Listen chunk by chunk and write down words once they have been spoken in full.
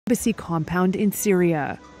embassy compound in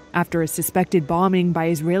Syria after a suspected bombing by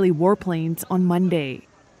Israeli warplanes on Monday.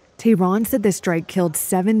 Tehran said the strike killed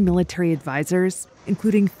 7 military advisors,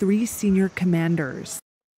 including 3 senior commanders.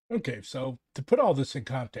 Okay, so to put all this in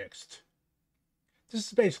context, this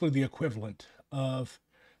is basically the equivalent of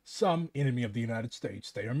some enemy of the United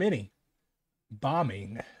States, they are many,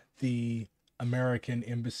 bombing the American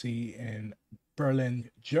embassy in Berlin,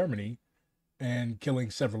 Germany, and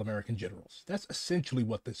killing several American generals. That's essentially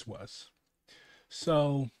what this was.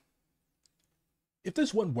 So, if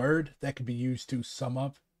there's one word that could be used to sum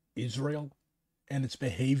up Israel and its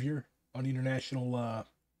behavior on the international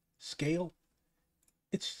scale,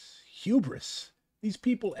 it's hubris. These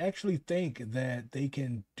people actually think that they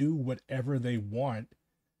can do whatever they want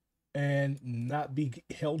and not be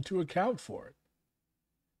held to account for it.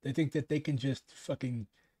 They think that they can just fucking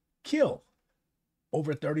kill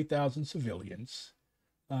over 30,000 civilians,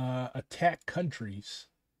 attack countries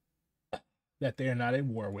that they are not at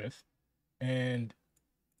war with, and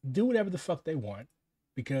do whatever the fuck they want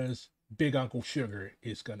because Big Uncle Sugar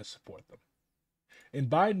is going to support them. And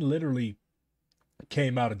Biden literally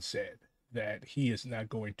came out and said that he is not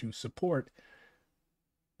going to support,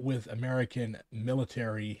 with American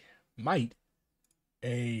military might,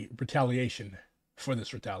 a retaliation for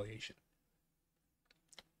this retaliation.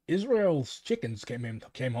 Israel's chickens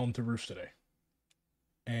came home to roost today.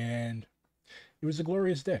 And it was a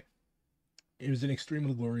glorious day. It was an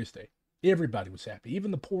extremely glorious day. Everybody was happy.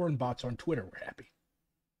 Even the porn bots on Twitter were happy.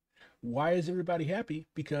 Why is everybody happy?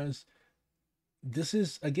 Because this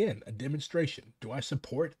is, again, a demonstration. Do I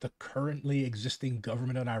support the currently existing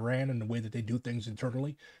government in Iran and the way that they do things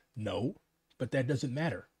internally? No, but that doesn't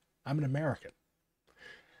matter. I'm an American.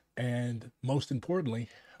 And most importantly,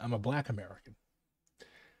 I'm a Black American.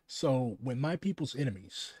 So when my people's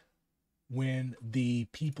enemies, when the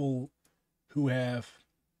people who have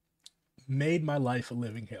made my life a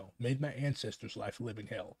living hell, made my ancestors' life a living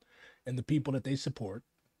hell, and the people that they support,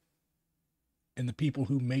 and the people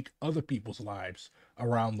who make other people's lives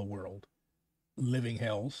around the world living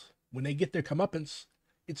hells, when they get their comeuppance,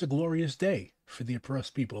 it's a glorious day for the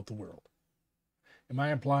oppressed people of the world. Am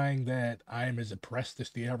I implying that I am as oppressed as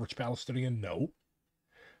the average Palestinian? No.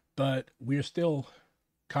 But we're still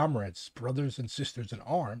comrades, brothers and sisters in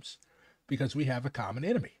arms, because we have a common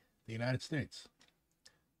enemy, the United States.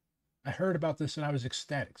 I heard about this and I was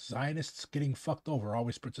ecstatic. Zionists getting fucked over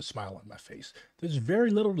always puts a smile on my face. There's very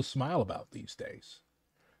little to smile about these days.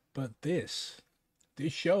 But this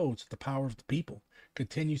shows that the power of the people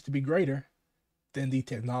continues to be greater than the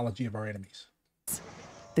technology of our enemies.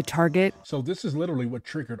 The target. So this is literally what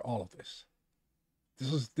triggered all of this.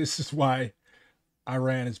 This is why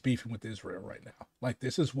Iran is beefing with Israel right now. Like,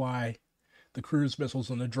 this is why the cruise missiles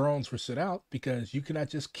and the drones were sent out, because you cannot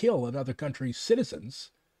just kill another country's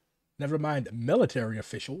citizens, never mind military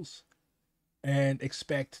officials, and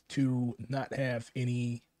expect to not have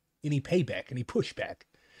any payback, any pushback,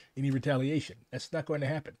 any retaliation. That's not going to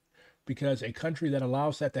happen, because a country that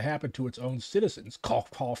allows that to happen to its own citizens,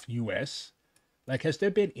 cough, cough, U.S., like, has there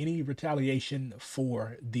been any retaliation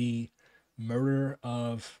for the murder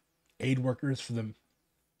of aid workers, for the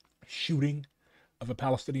shooting of a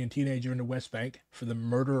Palestinian teenager in the West Bank, for the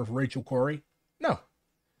murder of Rachel Corrie? No.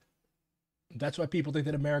 That's why people think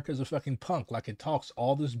that America is a fucking punk. Like, it talks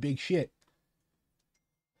all this big shit.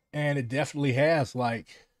 And it definitely has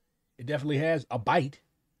a bite.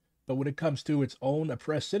 But when it comes to its own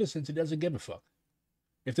oppressed citizens, it doesn't give a fuck.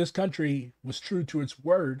 If this country was true to its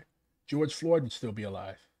word, George Floyd would still be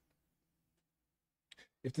alive.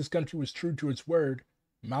 If this country was true to its word,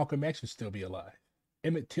 Malcolm X would still be alive.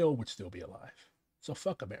 Emmett Till would still be alive. So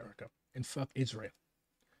fuck America and fuck Israel.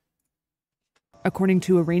 According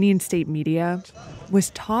to Iranian state media, was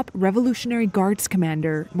top Revolutionary Guards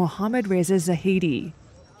commander Mohammad Reza Zahedi.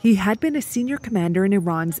 He had been a senior commander in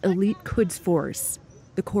Iran's elite Quds force,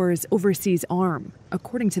 the Corps' overseas arm,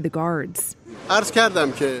 according to the Guards.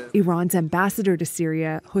 Iran's ambassador to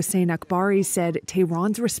Syria, Hossein Akbari, said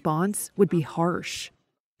Tehran's response would be harsh.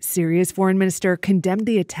 Syria's foreign minister condemned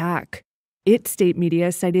the attack. Its state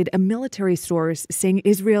media cited a military source saying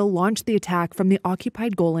Israel launched the attack from the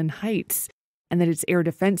occupied Golan Heights and that its air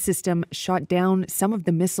defense system shot down some of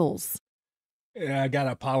the missiles. Yeah, I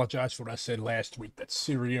gotta apologize for what I said last week, that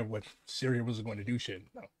Syria wasn't going to do shit.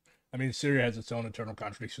 No. I mean, Syria has its own internal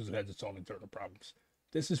contradictions. It has its own internal problems.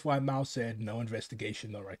 This is why Mao said no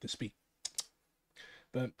investigation, no right to speak.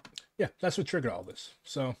 But yeah, that's what triggered all this.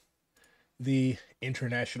 So the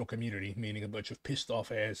international community, meaning a bunch of pissed off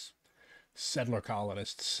ass settler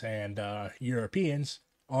colonists and Europeans,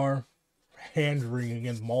 are hand-wringing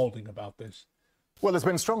and mauling about this. Well, there's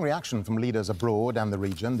been strong reaction from leaders abroad and the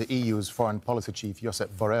region. The EU's foreign policy chief, Josep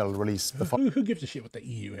Borrell, released the Who gives a shit what the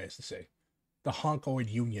EU has to say? The honkoid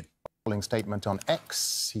union. following statement on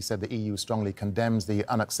X. He said the EU strongly condemns the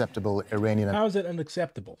unacceptable Iranian... How is it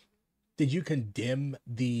unacceptable? Did you condemn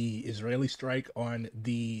the Israeli strike on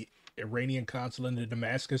the Iranian consulate in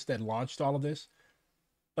Damascus that launched all of this?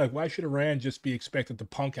 Like, why should Iran just be expected to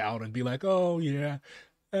punk out and be like, oh, yeah,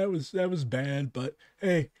 that was bad, but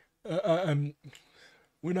hey,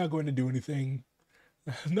 we're not going to do anything.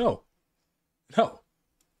 No.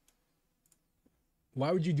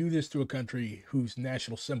 Why would you do this to a country whose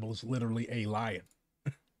national symbol is literally a lion?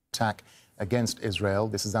 attack against Israel.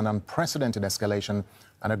 This is an unprecedented escalation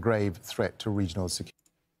and a grave threat to regional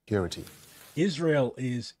security. Israel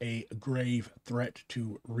is a grave threat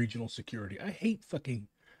to regional security. I hate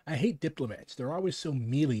diplomats. They're always so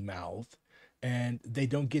mealy-mouthed, and they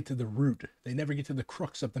don't get to the root. They never get to the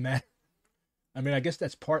crux of the matter. I mean, I guess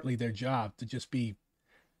that's partly their job, to just be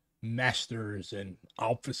masters and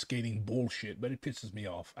obfuscating bullshit, but it pisses me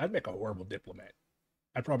off. I'd make a horrible diplomat.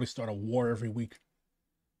 I'd probably start a war every week.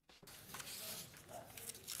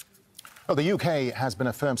 Well, the UK has been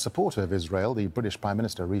a firm supporter of Israel. The British Prime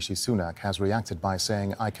Minister, Rishi Sunak, has reacted by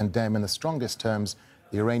saying, I condemn in the strongest terms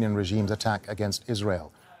the Iranian regime's attack against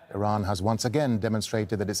Israel. Iran has once again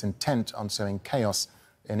demonstrated that it's intent on sowing chaos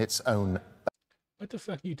in its own... What the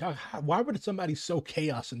fuck are you talking? Why would somebody sow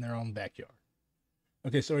chaos in their own backyard?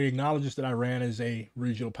 Okay, so he acknowledges that Iran is a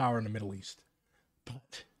regional power in the Middle East.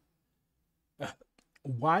 But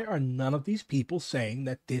why are none of these people saying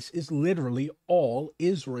that this is literally all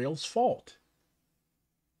Israel's fault?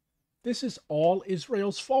 This is all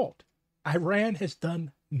Israel's fault. Iran has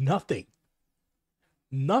done nothing.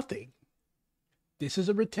 Nothing. This is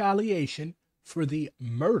a retaliation for the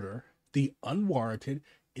murder, the unwarranted,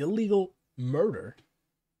 illegal murder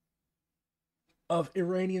of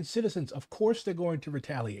Iranian citizens. Of course they're going to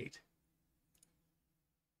retaliate.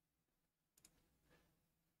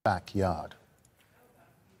 Backyard.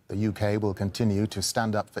 The UK will continue to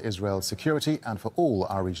stand up for Israel's security and for all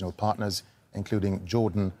our regional partners, including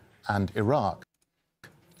Jordan and Iraq.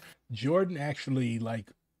 Jordan actually,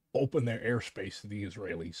 opened their airspace to the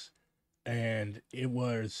Israelis. And it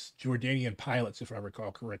was Jordanian pilots, if I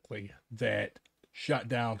recall correctly, that shot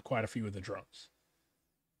down quite a few of the drones.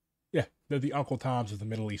 Yeah, they're the Uncle Toms of the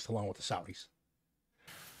Middle East, along with the Saudis.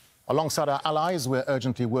 Alongside our allies, we're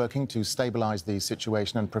urgently working to stabilize the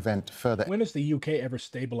situation and prevent further... When has the UK ever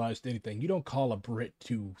stabilized anything? You don't call a Brit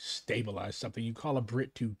to stabilize something. You call a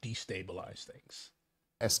Brit to destabilize things.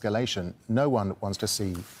 ...escalation. No one wants to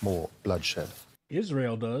see more bloodshed.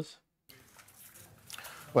 Israel does.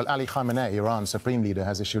 Well, Ali Khamenei, Iran's supreme leader,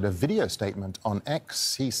 has issued a video statement on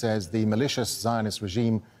X. He says the malicious Zionist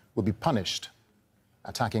regime will be punished.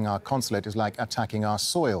 Attacking our consulate is like attacking our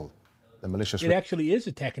soil. The malicious... It actually is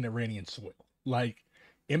attacking Iranian soil. Like,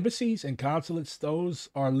 embassies and consulates, those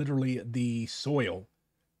are literally the soil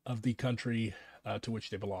of the country to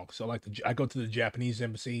which they belong. So, like, I go to the Japanese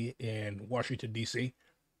embassy in Washington, D.C.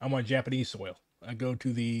 I'm on Japanese soil. I go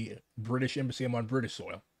to the British embassy, I'm on British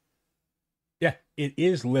soil. Yeah, it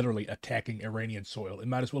is literally attacking Iranian soil. It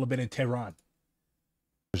might as well have been in Tehran.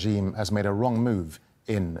 Regime has made a wrong move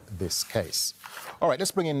in this case. All right,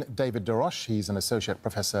 let's bring in David Dorosh. He's an associate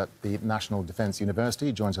professor at the National Defense University.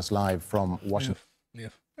 He joins us live from Washington. Yeah.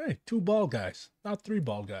 Hey, 2 bald guys, not 3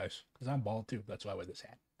 bald guys, because I'm bald too. That's why I wear this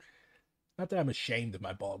hat. Not that I'm ashamed of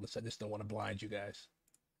my baldness. I just don't want to blind you guys.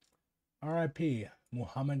 R.I.P.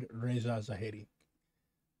 Mohammad Reza Zahedi.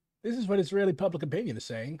 This is what Israeli public opinion is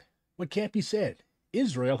saying. What can't be said.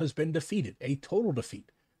 Israel has been defeated, a total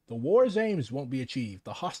defeat. The war's aims won't be achieved.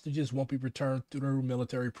 The hostages won't be returned through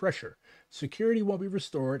military pressure. Security won't be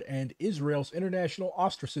restored, and Israel's international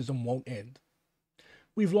ostracism won't end.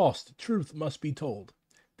 We've lost. Truth must be told.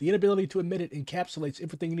 The inability to admit it encapsulates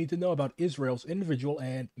everything you need to know about Israel's individual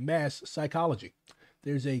and mass psychology.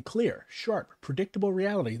 There's a clear, sharp, predictable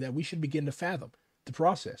reality that we should begin to fathom, to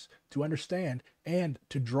process, to understand, and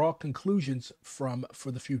to draw conclusions from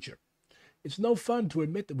for the future. It's no fun to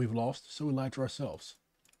admit that we've lost, so we lie to ourselves.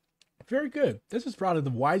 Very good. This is probably the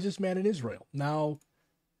wisest man in Israel. Now,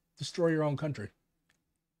 destroy your own country.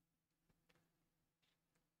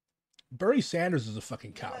 Bernie Sanders is a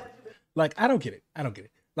fucking coward. Like, I don't get it. I don't get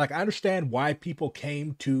it. Like, I understand why people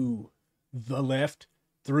came to the left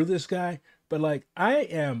through this guy, but like,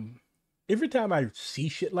 every time I see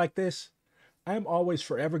shit like this, I'm always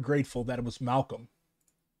forever grateful that it was Malcolm,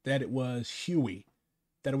 that it was Huey,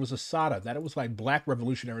 that it was Assata, that it was like black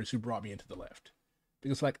revolutionaries who brought me into the left.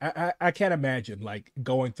 Because like, I can't imagine like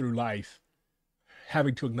going through life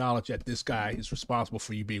having to acknowledge that this guy is responsible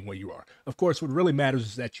for you being where you are. Of course, what really matters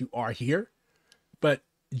is that you are here. But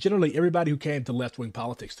generally, everybody who came to left-wing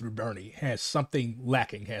politics through Bernie has something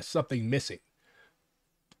lacking, has something missing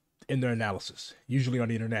in their analysis, usually on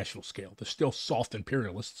the international scale. They're still soft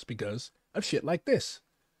imperialists because of shit like this.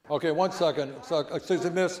 Okay, 1 second. So, excuse me,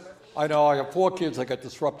 miss. I know I have 4 kids. I get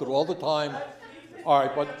disrupted all the time. All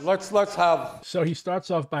right, but let's have... So he starts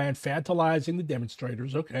off by infantilizing the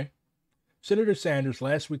demonstrators. Okay. Senator Sanders,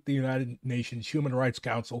 last week, the United Nations Human Rights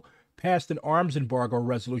Council passed an arms embargo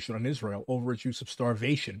resolution on Israel over its use of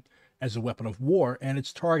starvation as a weapon of war and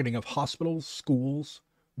its targeting of hospitals, schools,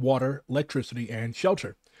 water, electricity, and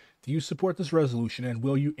shelter. Do you support this resolution, and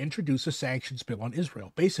will you introduce a sanctions bill on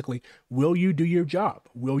Israel? Basically, will you do your job?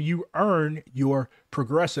 Will you earn your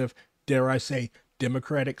progressive, dare I say,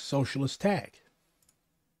 democratic socialist tag?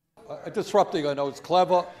 Disrupting, I know it's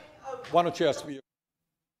clever. Why don't you ask me?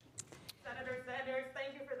 Senator Sanders,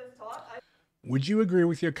 thank you for this talk. Would you agree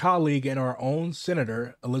with your colleague and our own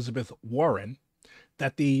Senator Elizabeth Warren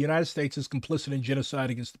that the United States is complicit in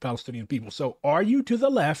genocide against the Palestinian people? So are you to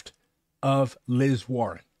the left of Liz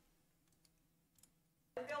Warren?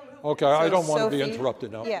 Okay, I don't want to be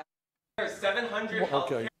interrupted now. Yeah. There's 700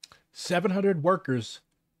 okay. 700 workers,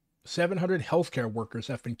 700 healthcare workers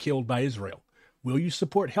have been killed by Israel. Will you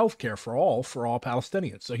support healthcare for all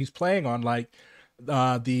Palestinians? So he's playing on like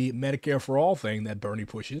the Medicare for all thing that Bernie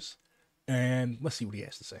pushes. And let's see what he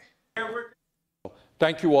has to say.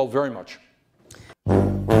 Thank you all very much.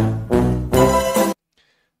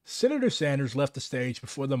 Senator Sanders left the stage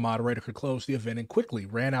before the moderator could close the event and quickly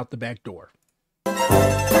ran out the back door.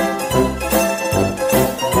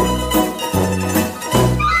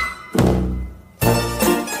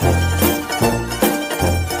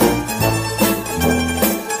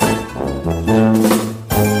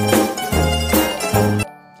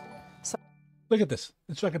 Look at this.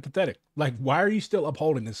 It's fucking pathetic. Like, why are you still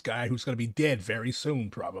upholding this guy who's going to be dead very soon,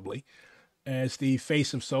 probably, as the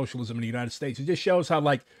face of socialism in the United States? It just shows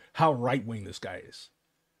how right-wing this guy is.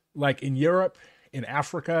 Like, in Europe, in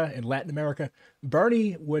Africa, in Latin America,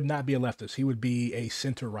 Bernie would not be a leftist. He would be a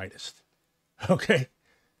center-rightist. Okay?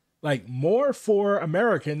 Like, more for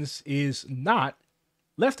Americans is not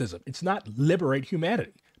leftism. It's not liberate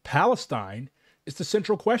humanity. Palestine is the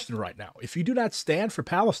central question right now. If you do not stand for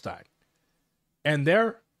Palestine and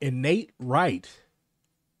their innate right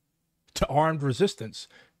to armed resistance,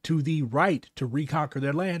 to the right to reconquer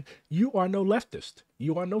their land, you are no leftist.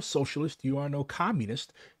 You are no socialist. You are no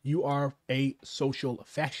communist. You are a social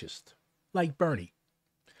fascist, like Bernie.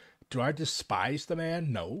 Do I despise the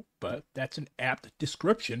man? No, but that's an apt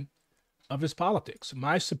description of his politics.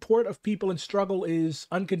 My support of people in struggle is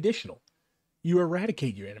unconditional. You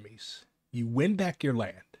eradicate your enemies. You win back your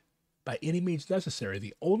land by any means necessary.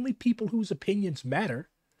 The only people whose opinions matter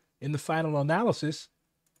in the final analysis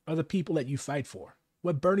are the people that you fight for.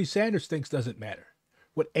 What Bernie Sanders thinks doesn't matter.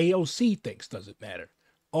 What AOC thinks doesn't matter.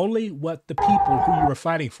 Only what the people who you are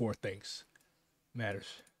fighting for thinks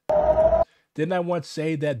matters. Didn't I once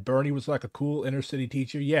say that Bernie was like a cool inner city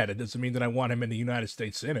teacher? Yeah, that doesn't mean that I want him in the United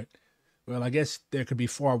States Senate. Well, I guess there could be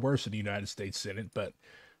far worse in the United States Senate, but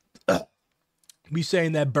me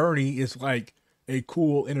saying that Bernie is like a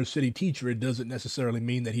cool inner city teacher, it doesn't necessarily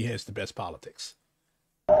mean that he has the best politics.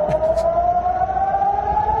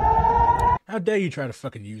 How dare you try to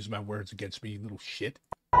fucking use my words against me, you little shit.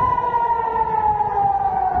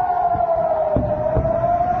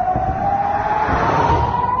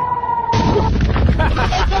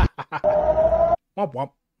 Womp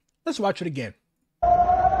womp. Let's watch it again.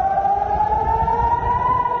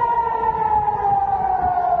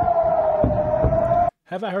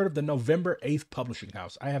 Have I heard of the November 8th Publishing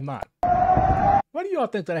House? I have not. Why do y'all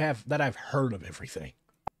think that I've heard of everything?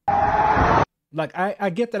 Like, I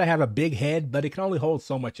get that I have a big head, but it can only hold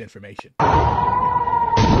so much information.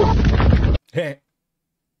 Hey.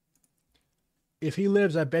 If he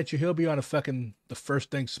lives, I bet you he'll be on the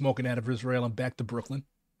first thing smoking out of Israel and back to Brooklyn.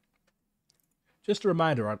 Just a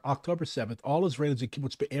reminder, on October 7th, all Israelis in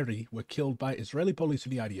Kibbutz Be'eri were killed by Israeli police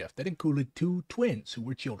and the IDF. That included 2 twins who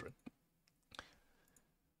were children.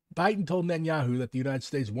 Biden told Netanyahu that the United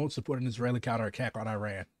States won't support an Israeli counterattack on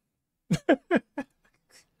Iran.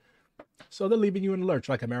 So they're leaving you in the lurch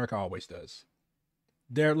like America always does.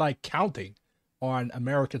 They're like counting on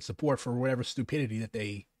American support for whatever stupidity that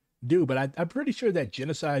they do. But I'm pretty sure that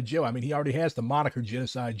Genocide Joe, I mean, he already has the moniker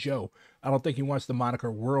Genocide Joe. I don't think he wants the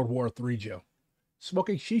moniker World War III Joe.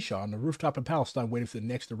 Smoking shisha on the rooftop in Palestine waiting for the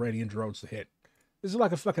next Iranian drones to hit. This is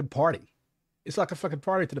like a fucking party. It's like a fucking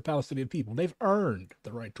party to the Palestinian people. They've earned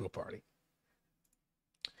the right to a party.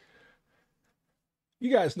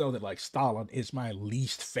 You guys know that like Stalin is my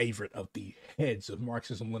least favorite of the heads of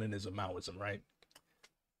Marxism, Leninism, Maoism, right?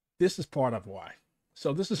 This is part of why.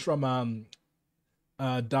 So this is from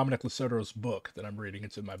Dominic Lassoto's book that I'm reading.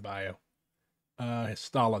 It's in my bio.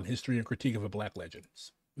 Stalin, History and Critique of a Black Legend.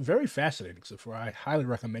 It's very fascinating, so I highly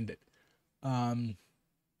recommend it.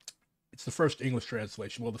 It's the first English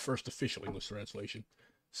translation, well, the first official English translation.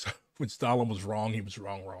 So when Stalin was wrong, he was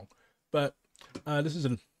wrong. But this is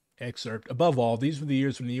an excerpt. Above all, these were the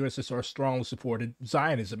years when the USSR strongly supported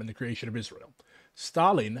Zionism and the creation of Israel.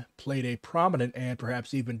 Stalin played a prominent and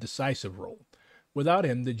perhaps even decisive role. Without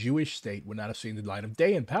him, the Jewish state would not have seen the light of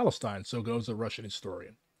day in Palestine, so goes a Russian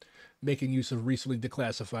historian, making use of recently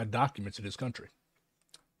declassified documents in his country.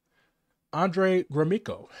 Andrei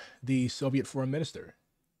Gromyko, the Soviet foreign minister,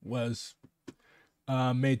 was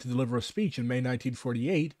made to deliver a speech in May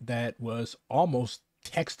 1948 that was almost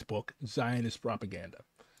textbook Zionist propaganda.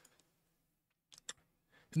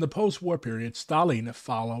 In the post-war period, Stalin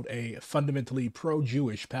followed a fundamentally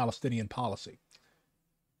pro-Jewish Palestinian policy.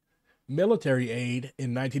 Military aid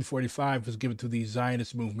in 1945 was given to the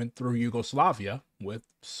Zionist movement through Yugoslavia with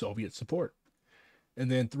Soviet support. And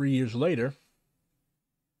then 3 years later,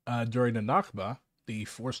 during the Nakba, the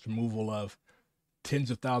forced removal of tens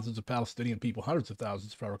of thousands of Palestinian people, hundreds of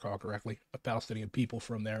thousands, if I recall correctly, of Palestinian people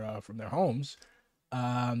from their homes,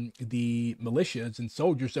 the militias and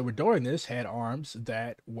soldiers that were doing this had arms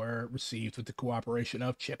that were received with the cooperation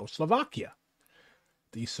of Czechoslovakia.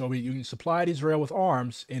 The Soviet Union supplied Israel with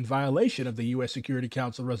arms in violation of the U.S. Security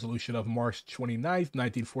Council resolution of March 29,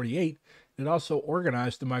 1948. It also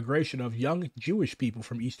organized the migration of young Jewish people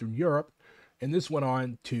from Eastern Europe, and this went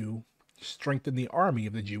on to strengthen the army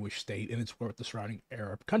of the Jewish state in its war with the surrounding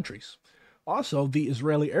Arab countries. Also, the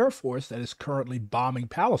Israeli Air Force that is currently bombing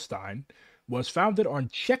Palestine was founded on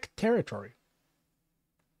Czech territory.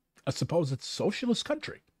 A supposed socialist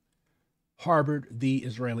country harbored the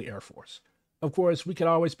Israeli Air Force. Of course, we could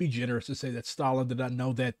always be generous to say that Stalin did not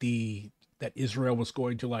know that that Israel was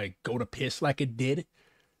going to like go to piss like it did,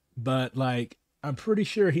 but like I'm pretty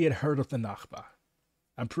sure he had heard of the Nakba.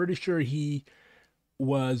 I'm pretty sure he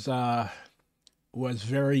was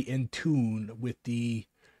very in tune with the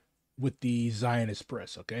Zionist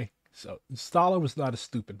press. Okay, so Stalin was not a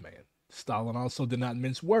stupid man. Stalin also did not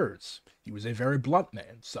mince words. He was a very blunt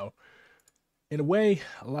man. So, in a way,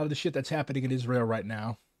 a lot of the shit that's happening in Israel right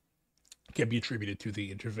now can be attributed to the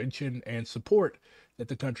intervention and support that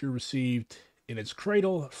the country received in its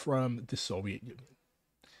cradle from the Soviet Union.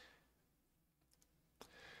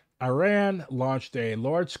 Iran launched a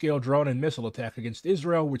large-scale drone and missile attack against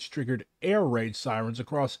Israel, which triggered air raid sirens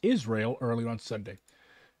across Israel early on Sunday.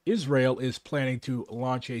 Israel is planning to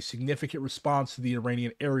launch a significant response to the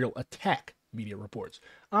Iranian aerial attack, media reports.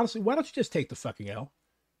 Honestly, why don't you just take the fucking L?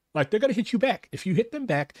 Like, they're going to hit you back. If you hit them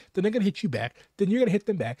back, then they're going to hit you back. Then you're going to hit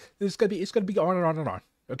them back. It's going to be on and on and on.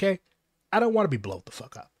 Okay? I don't want to be blown the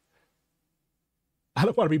fuck up. I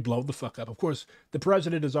don't want to be blown the fuck up. Of course, the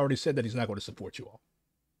president has already said that he's not going to support you all.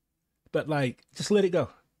 But, like, just let it go.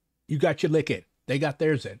 You got your lick in. They got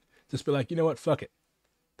theirs in. Just be like, you know what? Fuck it.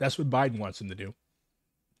 That's what Biden wants him to do.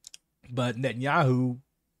 But Netanyahu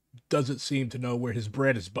doesn't seem to know where his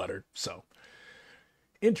bread is buttered. So,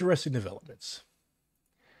 interesting developments.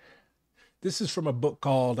 This is from a book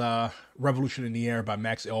called Revolution in the Air by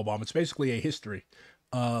Max Elbaum. It's basically a history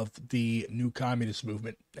of the new communist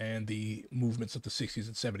movement and the movements of the 60s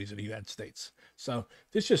and 70s in the United States. So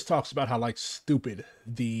this just talks about how like stupid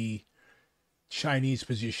the Chinese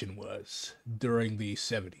position was during the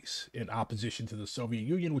 70s in opposition to the Soviet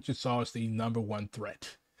Union, which it saw as the #1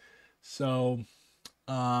 threat. So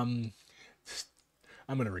I'm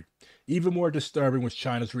going to read. Even more disturbing was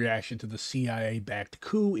China's reaction to the CIA-backed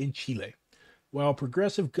coup in Chile. While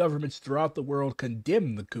progressive governments throughout the world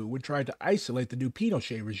condemned the coup and tried to isolate the new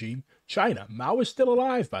Pinochet regime, China, Mao is still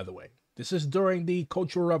alive, by the way. This is during the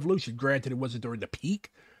Cultural Revolution. Granted, it wasn't during the peak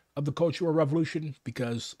of the Cultural Revolution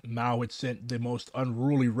because Mao had sent the most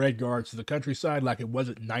unruly Red Guards to the countryside like it was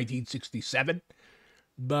in 1967.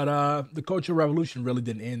 But the Cultural Revolution really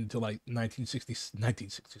didn't end until like 1976,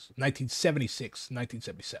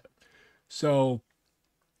 1977. So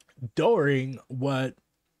during what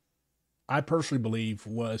I personally believe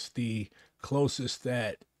was the closest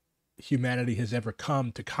that humanity has ever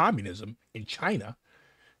come to communism in China,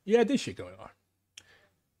 you had this shit going on.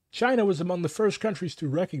 China was among the first countries to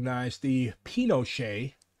recognize the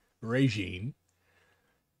Pinochet regime,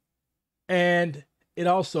 and it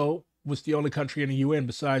also was the only country in the UN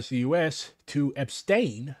besides the US to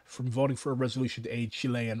abstain from voting for a resolution to aid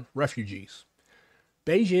Chilean refugees.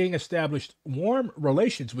 Beijing established warm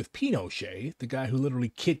relations with Pinochet, the guy who literally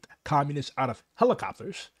kicked communists out of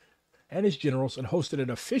helicopters, and his generals, and hosted an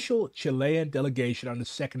official Chilean delegation on the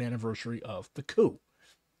second anniversary of the coup.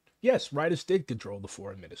 Yes, rightists did control the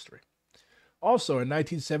foreign ministry. Also, in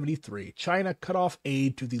 1973, China cut off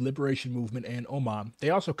aid to the Liberation Movement and Oman. They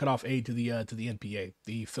also cut off aid to the NPA,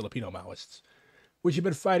 the Filipino Maoists, which had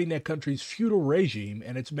been fighting that country's feudal regime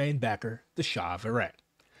and its main backer, the Shah of Iran.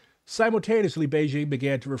 Simultaneously, Beijing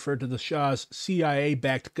began to refer to the Shah's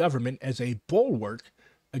CIA-backed government as a bulwark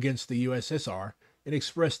against the USSR and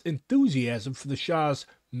expressed enthusiasm for the Shah's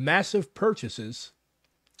massive purchases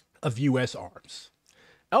of U.S. arms.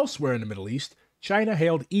 Elsewhere in the Middle East, China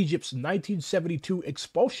hailed Egypt's 1972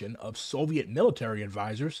 expulsion of Soviet military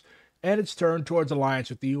advisors and its turn towards alliance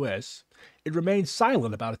with the U.S. It remained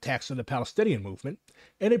silent about attacks on the Palestinian movement,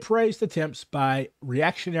 and it praised attempts by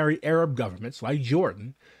reactionary Arab governments like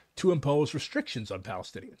Jordan to impose restrictions on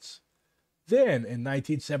Palestinians. Then, in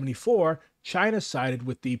 1974, China sided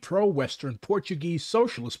with the pro-Western Portuguese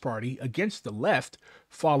Socialist Party against the left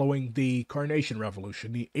following the Carnation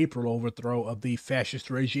Revolution, the April overthrow of the fascist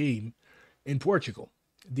regime in Portugal.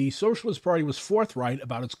 The Socialist Party was forthright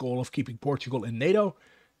about its goal of keeping Portugal in NATO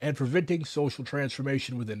and preventing social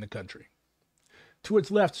transformation within the country. To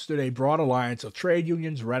its left stood a broad alliance of trade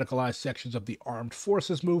unions, radicalized sections of the armed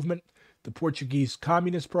forces movement, the Portuguese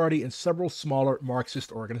Communist Party, and several smaller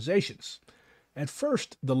Marxist organizations. At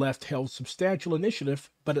first, the left held substantial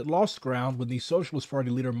initiative, but it lost ground when the Socialist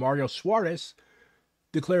Party leader Mario Suarez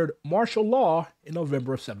declared martial law in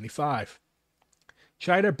November of 1975.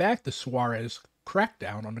 China backed the Suarez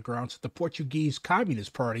crackdown on the grounds that the Portuguese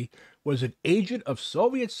Communist Party was an agent of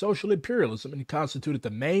Soviet social imperialism and constituted the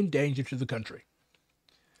main danger to the country.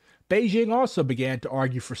 Beijing also began to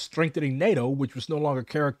argue for strengthening NATO, which was no longer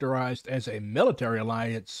characterized as a military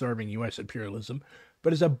alliance serving U.S. imperialism,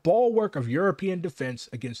 but as a bulwark of European defense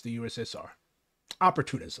against the USSR.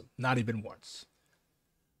 Opportunism, not even once.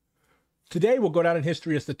 Today will go down in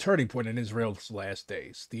history as the turning point in Israel's last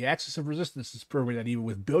days. The axis of resistance is proving that even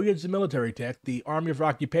with billions of military tech, the army of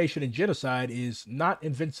occupation and genocide is not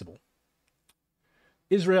invincible.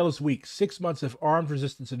 Israel is weak. 6 months of armed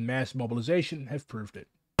resistance and mass mobilization have proved it.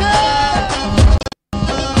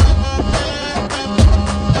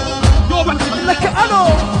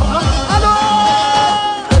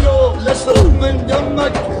 لاشرب من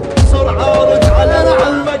دمك بسرعة رد على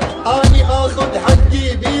نعمك اني اخذ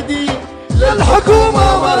حقي بيدي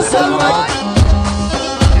للحكومة ما سلمك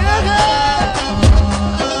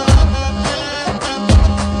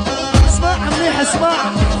اسمع منيح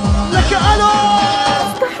اسمع لك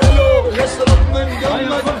الو لاشرب من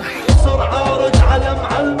دمك بسرعة رد على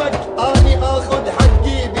معلمك اني اخذ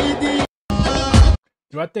حقي بيدي.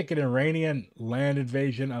 Do I think an Iranian land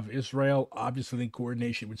invasion of Israel, obviously in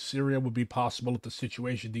coordination with Syria, would be possible if the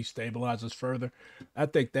situation destabilizes further? I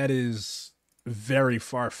think that is very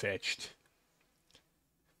far-fetched.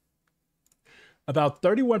 About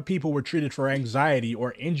 31 people were treated for anxiety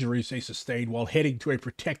or injuries they sustained while heading to a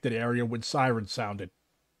protected area when sirens sounded.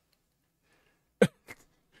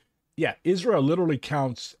 Yeah, Israel literally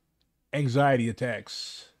counts anxiety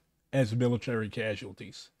attacks as military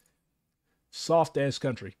casualties. Soft-ass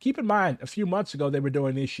country. Keep in mind, a few months ago, they were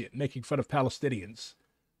doing this shit, making fun of Palestinians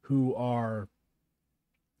who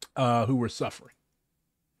were suffering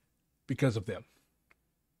because of them.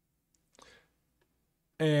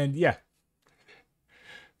 And yeah,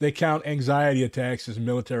 they count anxiety attacks as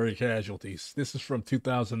military casualties. This is from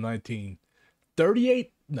 2019.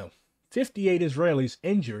 58 Israelis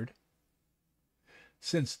injured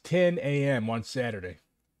since 10 a.m. on Saturday.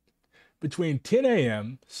 Between 10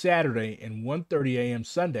 a.m. Saturday and 1:30 a.m.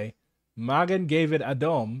 Sunday, Magen David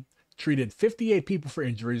Adom treated 58 people for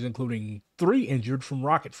injuries, including 3 injured from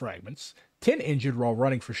rocket fragments, 10 injured while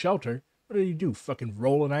running for shelter. What did he do? Fucking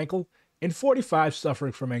roll an ankle? And 45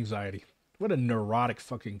 suffering from anxiety. What a neurotic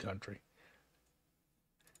fucking country.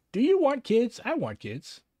 Do you want kids? I want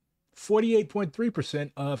kids.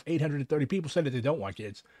 48.3% of 830 people said that they don't want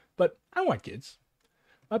kids, but I want kids.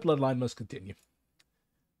 My bloodline must continue.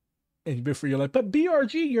 And before you're like, but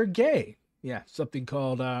BRG, you're gay. Yeah, something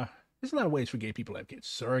called, there's a lot of ways for gay people to have kids.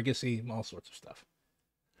 Surrogacy, all sorts of stuff.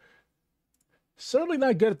 Certainly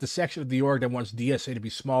not good at the section of the org that wants DSA to be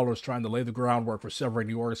smaller, is trying to lay the groundwork for severing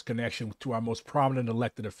the org's connection to our most prominent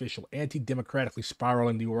elected official, anti-democratically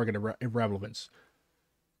spiraling the org into irrelevance.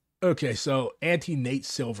 Okay, so Anti-Nate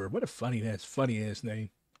Silver. What a funny-ass name.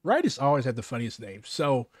 Right has always had the funniest name.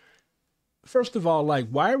 So, first of all, like,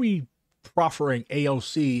 why are we proffering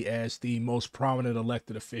AOC as the most prominent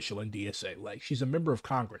elected official in DSA? Like, she's a member of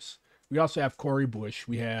Congress. We also have Cori Bush.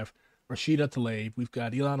 We have Rashida Tlaib, we've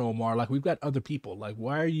got Ilhan Omar, like we've got other people. Like,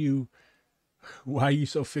 why are you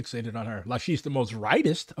so fixated on her? Like, she's the most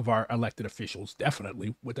rightest of our elected officials,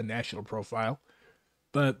 definitely, with a national profile.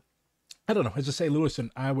 But I don't know. As a St.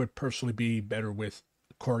 Louisan, I would personally be better with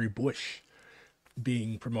Cori Bush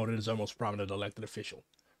being promoted as our most prominent elected official.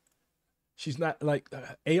 She's not like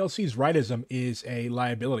AOC's rightism is a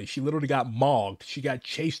liability. She literally got mogged. She got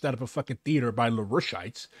chased out of a fucking theater by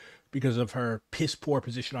LaRushites because of her piss poor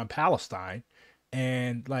position on Palestine.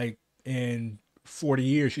 And like in 40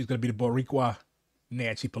 years, she's going to be the Boricua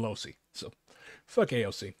Nancy Pelosi. So fuck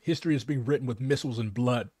AOC. History is being written with missiles and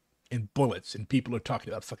blood and bullets, and people are talking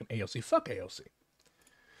about fucking AOC. Fuck AOC.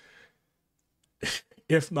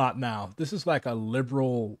 If not now, this is like a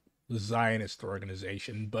liberal Zionist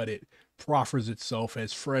organization, but it proffers itself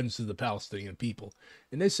as friends to the Palestinian people.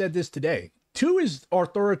 And they said this today. 2 is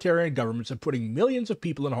authoritarian governments are putting millions of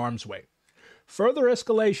people in harm's way. Further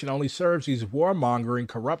escalation only serves these warmongering,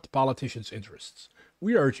 corrupt politicians' interests.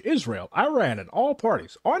 We urge Israel, Iran, and all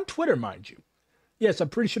parties, on Twitter, mind you. Yes, I'm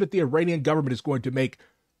pretty sure that the Iranian government is going to make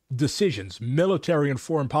decisions, military and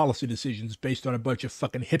foreign policy decisions, based on a bunch of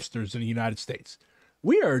fucking hipsters in the United States.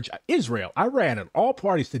 We urge Israel, Iran, and all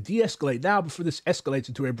parties to de-escalate now before this escalates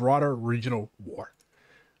into a broader regional war.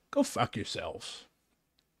 Go fuck yourselves.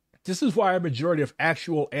 This is why a majority of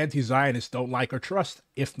actual anti-Zionists don't like or trust,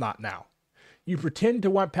 if not now. You pretend to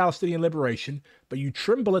want Palestinian liberation, but you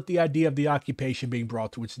tremble at the idea of the occupation being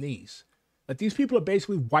brought to its knees. Like, these people are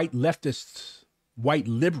basically white leftists, white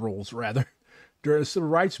liberals, rather, during the civil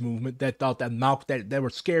rights movement that thought that they were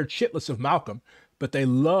scared shitless of Malcolm, but they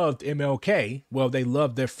loved MLK. Well, they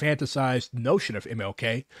loved their fantasized notion of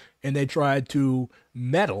MLK, and they tried to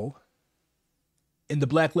meddle in the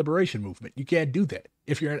black liberation movement. You can't do that.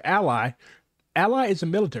 If you're an ally is a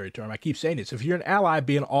military term. I keep saying this. If you're an ally,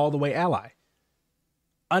 be an all-the-way ally.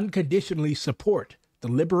 Unconditionally support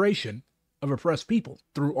the liberation of oppressed people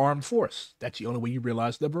through armed force. That's the only way you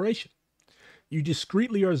realize liberation. You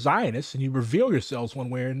discreetly are Zionists, and you reveal yourselves one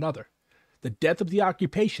way or another. The death of the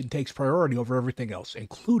occupation takes priority over everything else,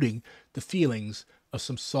 including the feelings of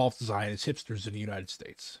some soft Zionist hipsters in the United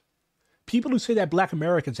States. People who say that black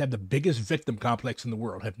Americans have the biggest victim complex in the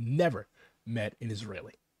world have never met an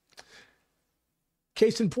Israeli.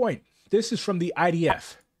 Case in point, this is from the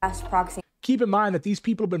IDF. Keep in mind that these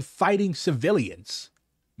people have been fighting civilians,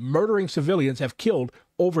 murdering civilians, have killed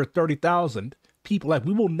over 30,000 people. Like,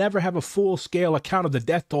 we will never have a full-scale account of the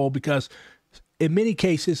death toll because in many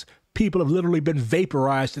cases, people have literally been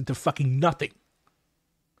vaporized into fucking nothing.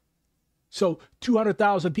 So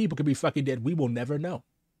 200,000 people could be fucking dead. We will never know.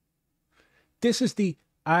 This is the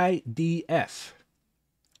IDF,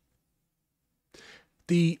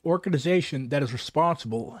 the organization that is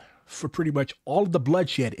responsible for pretty much all of the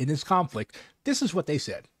bloodshed in this conflict. This is what they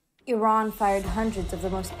said. Iran fired hundreds of the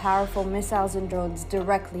most powerful missiles and drones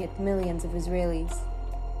directly at millions of Israelis.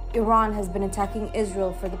 Iran has been attacking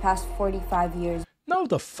Israel for the past 45 years. No,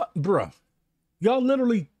 the fuck, bruh. Y'all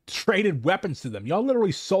literally traded weapons to them. Y'all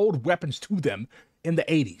literally sold weapons to them in the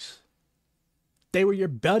 80s. They were your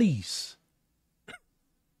buddies.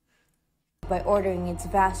 By ordering its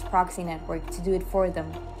vast proxy network to do it for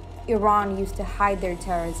them. Iran used to hide their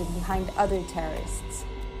terrorism behind other terrorists.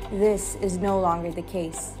 This is no longer the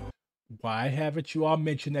case. Why haven't you all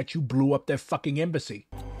mentioned that you blew up their fucking embassy?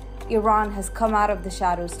 Iran has come out of the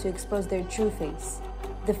shadows to expose their true face.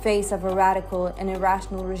 The face of a radical and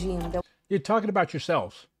irrational regime that... You're talking about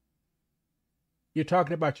yourselves. You're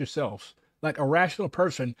talking about yourselves. Like, a rational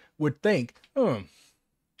person would think,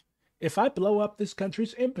 if I blow up this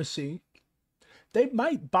country's embassy, they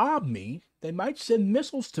might bomb me. They might send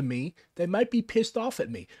missiles to me. They might be pissed off at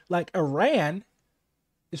me. Like, Iran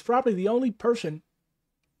is probably the only person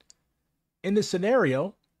in this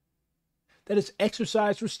scenario that has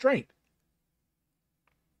exercised restraint.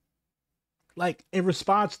 Like, in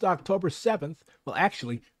response to October 7th, well,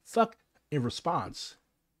 actually, fuck in response.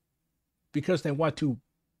 Because they want to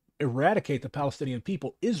eradicate the Palestinian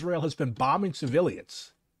people, Israel has been bombing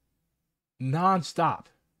civilians nonstop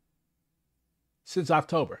since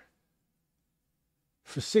October.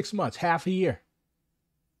 For 6 months, half a year.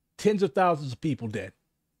 Tens of thousands of people dead.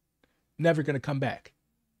 Never going to come back.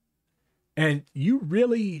 And you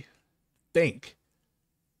really think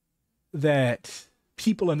that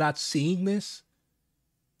people are not seeing this?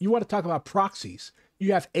 You want to talk about proxies.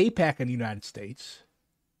 You have AIPAC in the United States.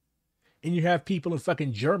 And you have people in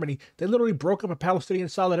fucking Germany. They literally broke up a Palestinian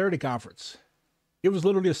Solidarity Conference. It was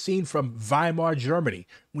literally a scene from Weimar, Germany,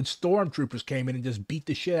 when stormtroopers came in and just beat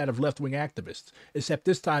the shit out of left-wing activists. Except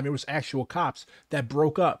this time it was actual cops that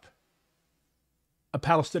broke up a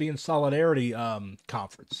Palestinian Solidarity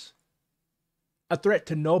conference. a threat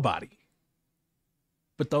to nobody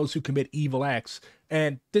but those who commit evil acts.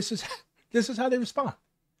 And this is how they respond.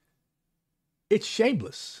 It's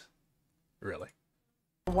shameless, really.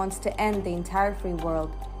 Wants to end the entire free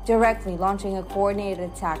world, directly launching a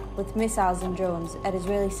coordinated attack with missiles and drones at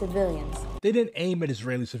Israeli civilians. They didn't aim at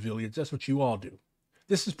Israeli civilians. That's what you all do.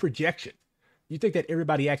 This is projection. You think that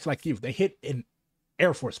everybody acts like you. They hit an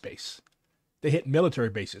Air Force base. They hit military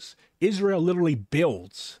bases. Israel literally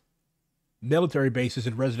builds military bases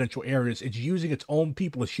in residential areas. It's using its own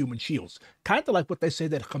people as human shields. Kind of like what they say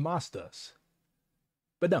that Hamas does.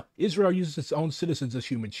 But no, Israel uses its own citizens as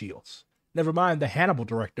human shields. Never mind the Hannibal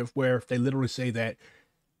Directive, where they literally say that,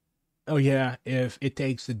 oh yeah, if it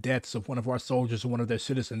takes the deaths of one of our soldiers or one of their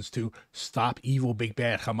citizens to stop evil big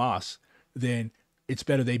bad Hamas, then it's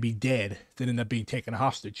better they be dead than end up being taken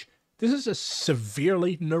hostage. This is a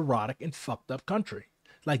severely neurotic and fucked up country.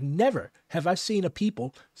 Like, never have I seen a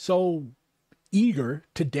people so eager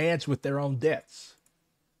to dance with their own deaths.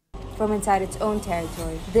 From inside its own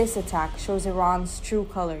territory, this attack shows Iran's true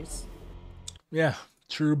colors. Yeah,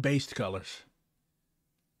 true based colors.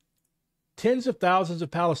 Tens of thousands of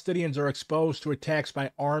Palestinians are exposed to attacks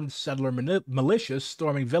by armed settler militias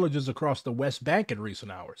storming villages across the West Bank in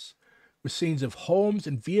recent hours. With scenes of homes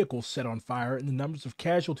and vehicles set on fire and the numbers of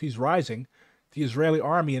casualties rising, the Israeli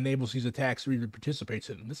army enables these attacks or even participates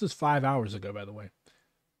in them. This is 5 hours ago, by the way.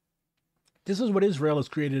 This is what Israel has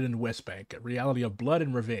created in the West Bank, a reality of blood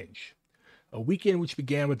and revenge. A weekend which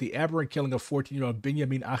began with the aberrant killing of 14-year-old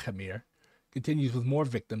Benjamin Achamir continues with more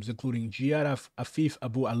victims, including Jihad Afif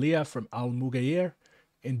Abu Aliyah from Al-Mughayr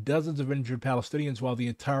and dozens of injured Palestinians, while the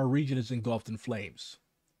entire region is engulfed in flames.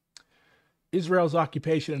 Israel's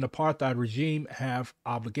occupation and apartheid regime have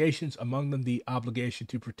obligations, among them the obligation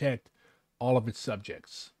to protect all of its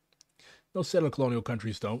subjects. No settler colonial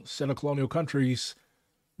countries don't. Settler colonial countries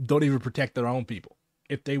don't even protect their own people.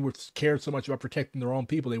 If they were cared so much about protecting their own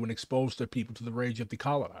people, they would expose their people to the rage of the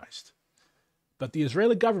colonized. But the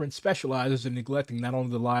Israeli government specializes in neglecting not only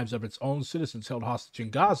the lives of its own citizens held hostage in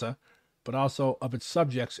Gaza, but also of its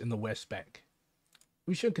subjects in the West Bank.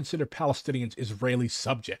 We shouldn't consider Palestinians Israeli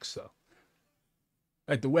subjects, though.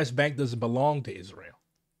 Like, the West Bank doesn't belong to Israel.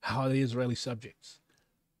 How are they Israeli subjects?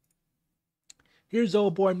 Here's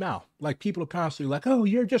old boy Mao. Like, people are constantly like, oh,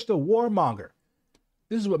 you're just a warmonger.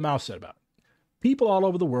 This is what Mao said about it. People all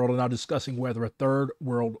over the world are now discussing whether a third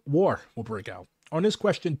world war will break out. On this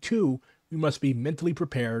question, too, we must be mentally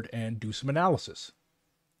prepared and do some analysis.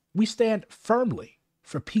 We stand firmly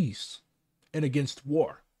for peace and against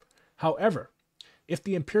war. However, if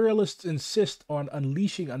the imperialists insist on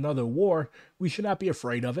unleashing another war, we should not be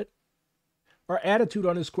afraid of it. Our attitude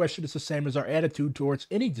on this question is the same as our attitude towards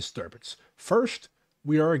any disturbance. First,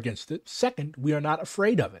 we are against it. Second, we are not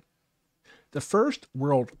afraid of it. The First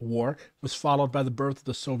World War was followed by the birth of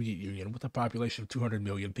the Soviet Union with a population of 200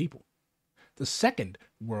 million people. The Second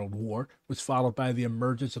World War was followed by the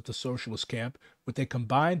emergence of the socialist camp with a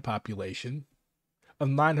combined population of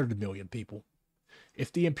 900 million people.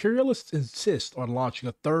 If the imperialists insist on launching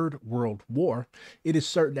a third world war, it is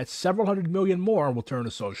certain that several hundred million more will turn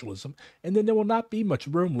to socialism, and then there will not be much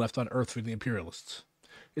room left on Earth for the imperialists.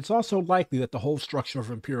 It's also likely that the whole structure of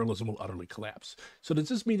imperialism will utterly collapse. So does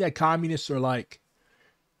this mean that communists are like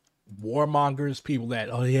warmongers, people that,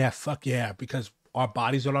 oh yeah, fuck yeah, because our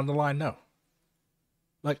bodies are on the line? No.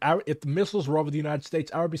 Like, if the missiles were over the United States,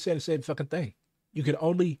 I would be saying the same fucking thing. You can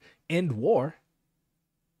only end war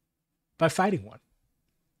by fighting one.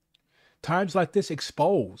 Times like this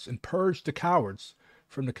expose and purge the cowards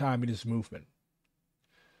from the communist movement.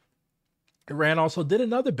 Iran also did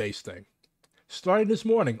another base thing. Starting this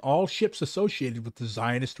morning, all ships associated with the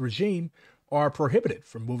Zionist regime are prohibited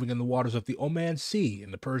from moving in the waters of the Oman Sea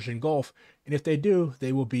and the Persian Gulf, and if they do,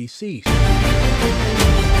 they will be seized.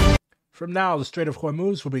 From now, the Strait of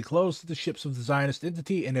Hormuz will be closed to the ships of the Zionist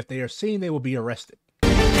entity, and if they are seen, they will be arrested.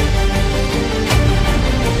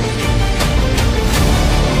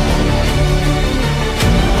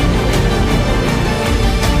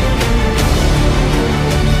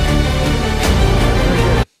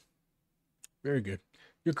 Very good.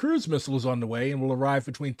 Your cruise missile is on the way and will arrive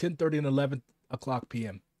between 10:30 and 11 o'clock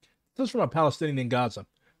p.m. This is from a Palestinian in Gaza.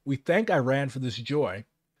 We thank Iran for this joy,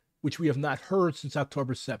 which we have not heard since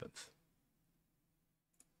October 7th.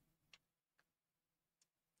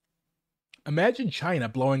 Imagine China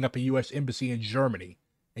blowing up a U.S. embassy in Germany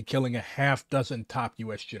and killing a half-dozen top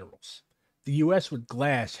U.S. generals. The U.S. would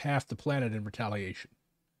glass half the planet in retaliation.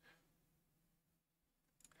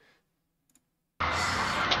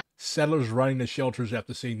 Settlers running to shelters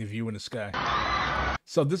after seeing the view in the sky.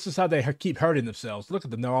 So this is how they keep hurting themselves. Look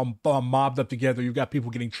at them. They're all mobbed up together. You've got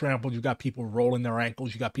people getting trampled. You've got people rolling their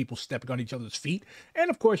ankles. You got people stepping on each other's feet. And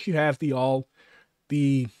of course, you have the all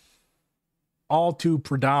too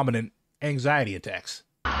predominant anxiety attacks.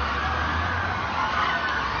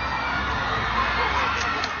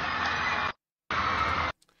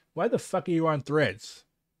 Why the fuck are you on Threads?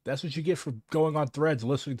 That's what you get for going on Threads,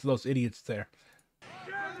 listening to those idiots there.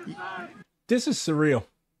 This is surreal.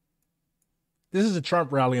 This is a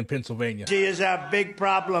Trump rally in Pennsylvania. She is a big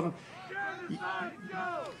problem.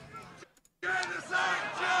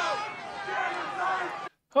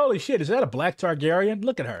 Holy shit, is that a black Targaryen?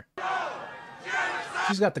 Look at her.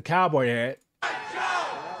 She's got the cowboy hat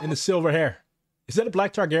and the silver hair. Is that a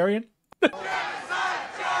black Targaryen?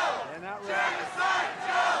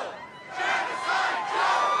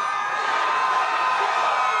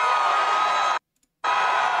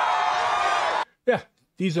 Yeah,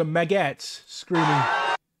 these are maggots screaming.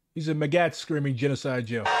 These are maggots screaming Genocide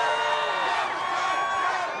Joe.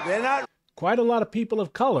 They're not. Quite a lot of people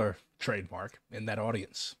of color, trademark, in that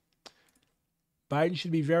audience. Biden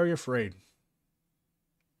should be very afraid.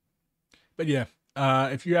 But yeah,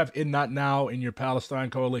 if you have In Not Now in your Palestine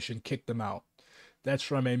coalition, kick them out. That's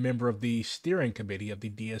from a member of the steering committee of the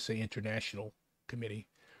DSA International Committee,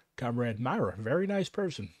 Comrade Myra. Very nice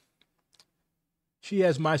person. She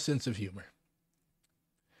has my sense of humor.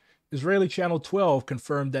 Israeli Channel 12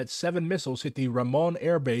 confirmed that 7 missiles hit the Ramon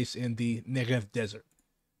Air Base in the Negev Desert.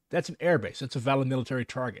 That's an airbase. That's a valid military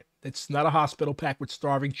target. It's not a hospital packed with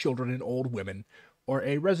starving children and old women, or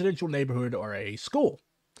a residential neighborhood, or a school.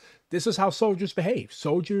 This is how soldiers behave.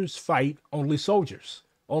 Soldiers fight only soldiers.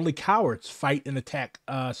 Only cowards fight and attack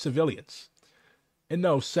civilians. And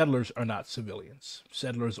no, settlers are not civilians.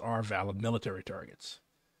 Settlers are valid military targets.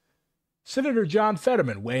 Senator John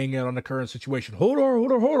Fetterman weighing in on the current situation. Hold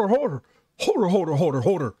on.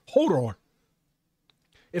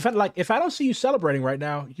 If I don't see you celebrating right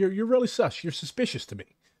now, you're really sus. You're suspicious to me.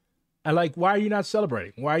 Why are you not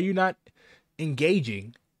celebrating? Why are you not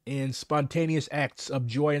engaging in spontaneous acts of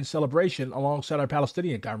joy and celebration alongside our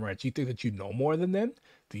Palestinian comrades? You think that you know more than them?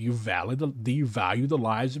 Do you value the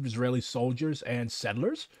lives of Israeli soldiers and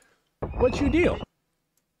settlers? What's your deal?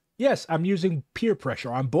 Yes, I'm using peer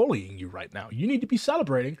pressure. I'm bullying you right now. You need to be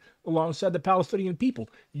celebrating alongside the Palestinian people.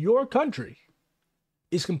 Your country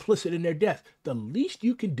is complicit in their death. The least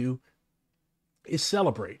you can do is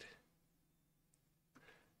celebrate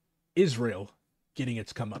Israel getting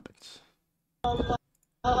its comeuppance.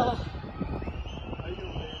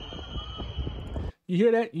 You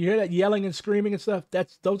hear that? You hear that yelling and screaming and stuff?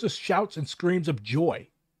 Those are shouts and screams of joy.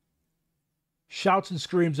 Shouts and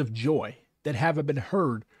screams of joy that haven't been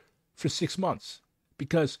heard for 6 months,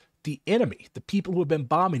 because the enemy, the people who have been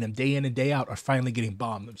bombing them day in and day out, are finally getting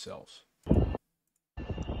bombed themselves.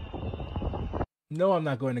 No, I'm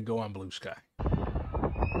not going to go on Blue Sky.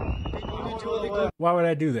 Why would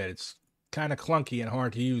I do that? It's kind of clunky and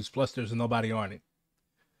hard to use, plus there's nobody on it.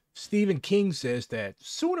 Stephen King says that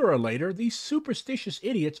sooner or later, these superstitious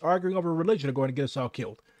idiots arguing over religion are going to get us all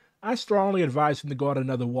killed. I strongly advise him to go on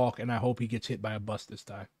another walk, and I hope he gets hit by a bus this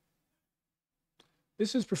time.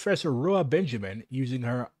 This is Professor Rua Benjamin using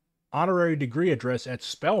her honorary degree address at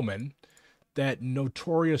Spelman, that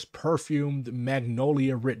notorious perfumed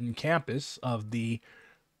magnolia-written campus of the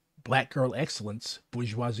Black Girl Excellence,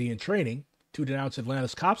 Bourgeoisie in Training, to denounce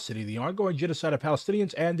Atlanta's Cop City, the ongoing genocide of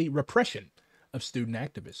Palestinians, and the repression of student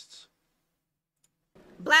activists.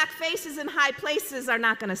 Black faces in high places are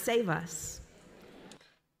not going to save us.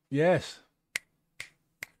 Yes.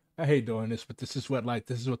 I hate doing this, but this is what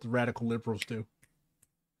the radical liberals do.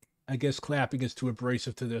 I guess clapping is too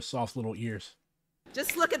abrasive to their soft little ears.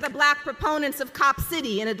 Just look at the black proponents of Cop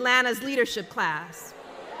City in Atlanta's leadership class.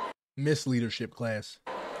 Miss Leadership class.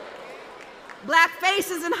 Black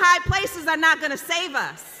faces in high places are not going to save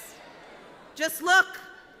us. Just look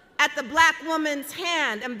at the black woman's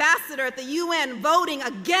hand, ambassador at the UN, voting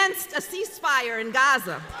against a ceasefire in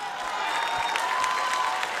Gaza.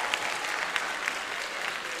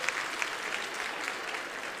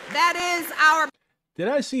 That is our... Did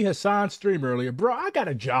I see Hassan's stream earlier? Bro, I got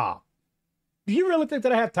a job. Do you really think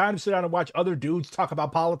that I have time to sit down and watch other dudes talk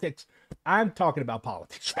about politics? I'm talking about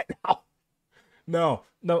politics right now. No,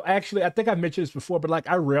 actually, I think I've mentioned this before, but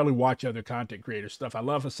I rarely watch other content creator stuff. I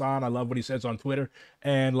love Hassan. I love what he says on Twitter.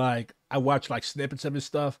 And I watch snippets of his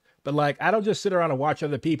stuff. But I don't just sit around and watch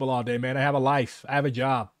other people all day, man. I have a life. I have a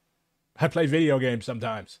job. I play video games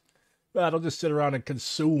sometimes. But I don't just sit around and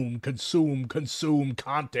consume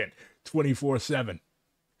content 24/7.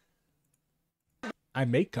 I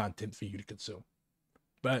make content for you to consume.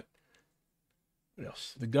 But What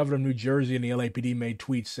else? The governor of New Jersey and the LAPD made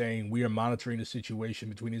tweets saying, "We are monitoring the situation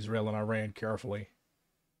between Israel and Iran carefully.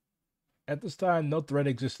 At this time, no threat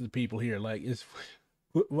exists to the people here." Like,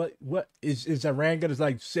 what is Iran gonna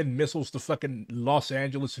like send missiles to fucking Los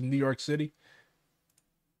Angeles and New York City?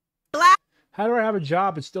 How do I have a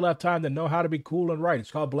job and still have time to know how to be cool and right?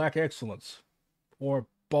 It's called black excellence, or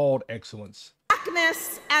bald excellence.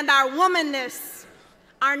 Blackness and our womanness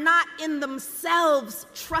are not in themselves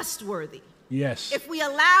trustworthy. Yes. If we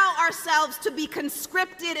allow ourselves to be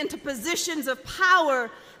conscripted into positions of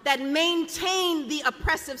power that maintain the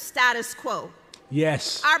oppressive status quo.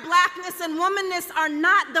 Yes. Our blackness and womanness are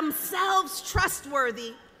not themselves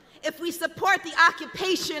trustworthy if we support the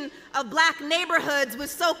occupation of black neighborhoods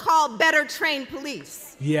with so-called better trained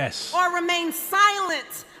police. Yes. Or remain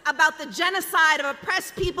silent about the genocide of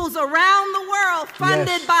oppressed peoples around the world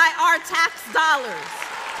funded by our tax dollars.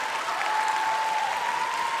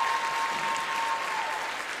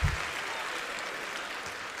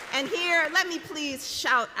 And here, let me please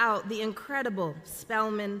shout out the incredible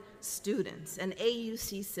Spelman students and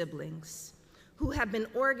AUC siblings who have been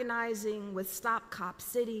organizing with Stop Cop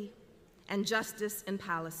City and Justice in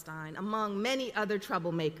Palestine, among many other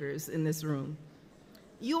troublemakers in this room.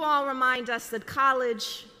 You all remind us that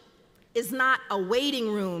college is not a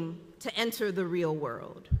waiting room to enter the real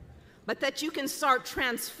world, but that you can start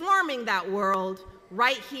transforming that world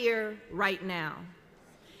right here, right now.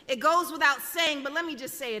 It goes without saying, but let me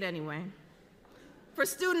just say it anyway. For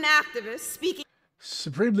student activists speaking...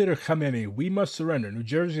 Supreme Leader Khamenei, we must surrender. New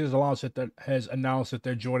Jersey has announced that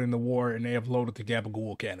they're joining the war and they have loaded the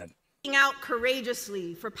Gabagool cannon. ...out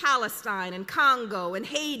courageously for Palestine and Congo and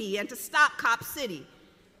Haiti and to stop Cop City.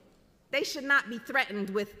 They should not be threatened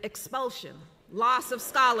with expulsion, loss of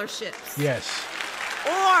scholarships. Yes.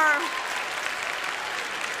 Or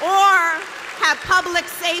have public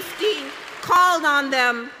safety called on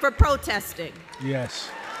them for protesting. Yes.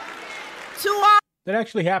 That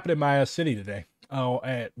actually happened in my city today,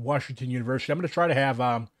 at Washington University. I'm going to try to have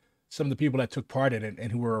some of the people that took part in it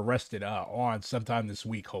and who were arrested on sometime this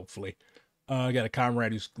week, hopefully. I got a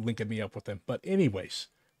comrade who's linking me up with them. But anyways,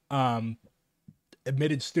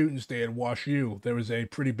 admitted students day at WashU, there was a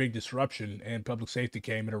pretty big disruption, and public safety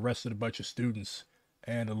came and arrested a bunch of students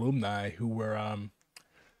and alumni who were,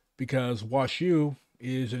 because WashU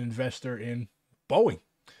is an investor in Boeing.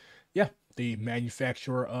 Yeah, the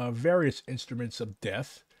manufacturer of various instruments of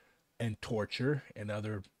death and torture and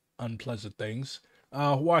other unpleasant things.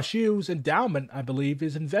 WashU's endowment, I believe,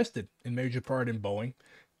 is invested in major part in Boeing.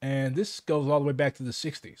 And this goes all the way back to the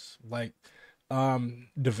 60s. Like,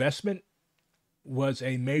 divestment was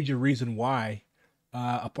a major reason why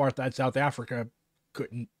apartheid South Africa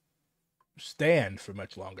couldn't stand for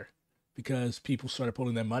much longer, because people started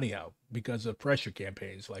pulling their money out because of pressure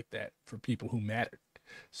campaigns like that for people who mattered.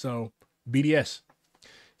 So, BDS,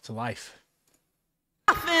 it's a life.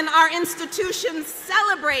 Often our institutions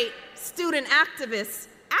celebrate student activists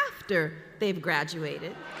after they've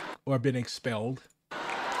graduated or been expelled.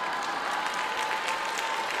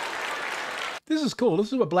 This is cool.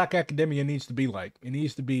 This is what black academia needs to be like. It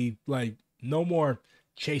needs to be like no more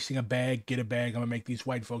chasing a bag, get a bag, I'm going to make these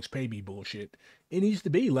white folks pay me bullshit. It needs to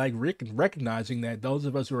be like recognizing that those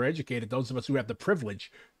of us who are educated, those of us who have the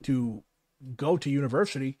privilege to go to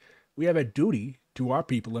university, we have a duty to our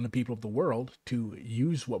people and the people of the world to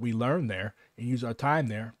use what we learn there and use our time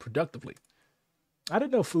there productively. I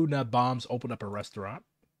didn't know Food Not Bombs opened up a restaurant.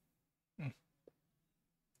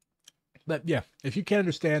 But yeah, if you can't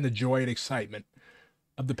understand the joy and excitement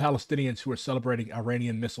of the Palestinians who are celebrating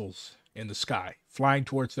Iranian missiles in the sky, flying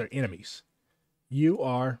towards their enemies, you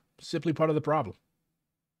are simply part of the problem.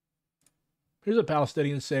 Here's a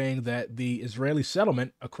Palestinian saying that the Israeli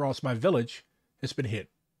settlement across my village has been hit.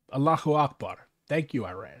 Allahu Akbar. Thank you,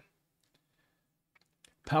 Iran.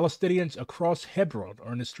 Palestinians across Hebron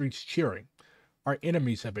are in the streets cheering. Our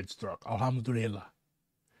enemies have been struck. Alhamdulillah.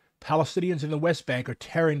 Palestinians in the West Bank are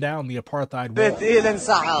tearing down the apartheid wall.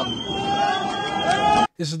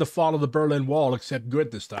 This is the fall of the Berlin Wall, except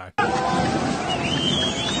good this time.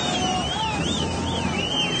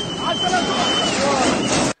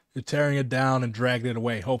 They're tearing it down and dragging it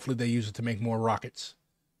away. Hopefully they use it to make more rockets.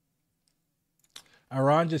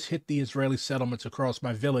 Iran just hit the Israeli settlements across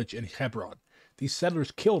my village in Hebron. These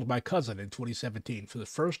settlers killed my cousin in 2017. For the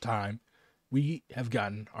first time, we have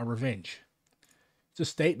gotten our revenge. It's a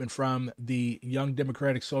statement from the Young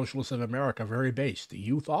Democratic Socialists of America, very based. The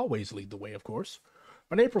youth always lead the way, of course.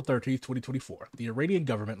 On April 13th, 2024, the Iranian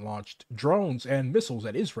government launched drones and missiles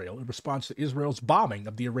at Israel in response to Israel's bombing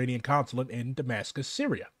of the Iranian consulate in Damascus,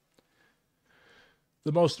 Syria.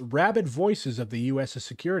 The most rabid voices of the U.S.'s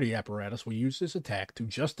security apparatus will use this attack to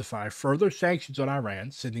justify further sanctions on Iran,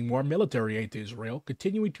 sending more military aid to Israel,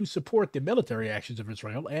 continuing to support the military actions of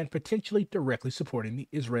Israel, and potentially directly supporting the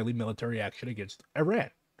Israeli military action against Iran.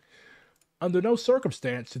 Under no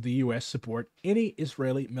circumstance did the U.S. support any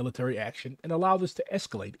Israeli military action and allow this to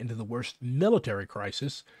escalate into the worst military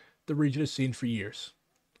crisis the region has seen for years.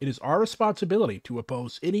 It is our responsibility to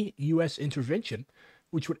oppose any U.S. intervention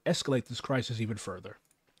which would escalate this crisis even further.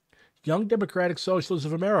 Young Democratic Socialists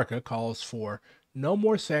of America calls for no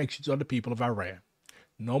more sanctions on the people of Iran,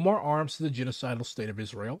 no more arms to the genocidal state of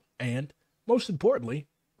Israel, and, most importantly,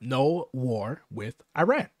 no war with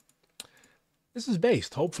Iran. This is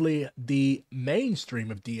based. Hopefully, the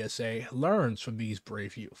mainstream of DSA learns from these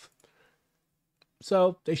brave youth.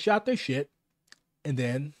 So, they shot their shit, and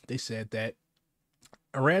then they said that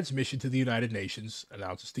Iran's mission to the United Nations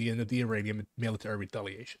announces the end of the Iranian military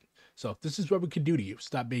retaliation. So this is what we can do to you.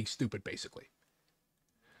 Stop being stupid, basically.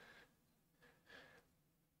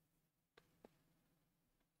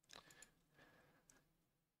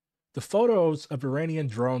 The photos of Iranian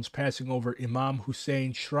drones passing over Imam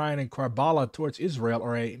Hussein's shrine in Karbala towards Israel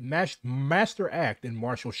are a master act in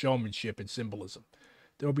martial showmanship and symbolism.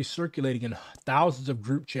 They will be circulating in thousands of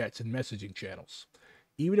group chats and messaging channels.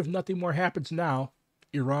 Even if nothing more happens now,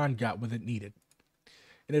 Iran got what it needed.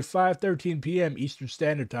 And at 5:13 p.m. Eastern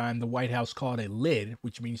Standard Time, the White House called a lid,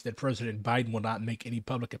 which means that President Biden will not make any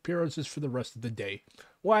public appearances for the rest of the day.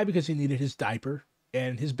 Why? Because he needed his diaper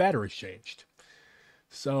and his batteries changed.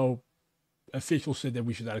 So, officials said that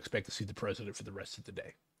we should not expect to see the president for the rest of the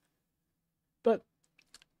day. But,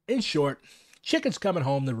 in short, chickens coming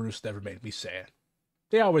home to roost never made me sad.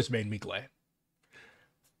 They always made me glad.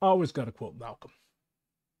 Always gotta quote Malcolm.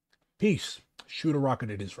 Peace. Shoot a rocket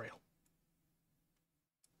at Israel.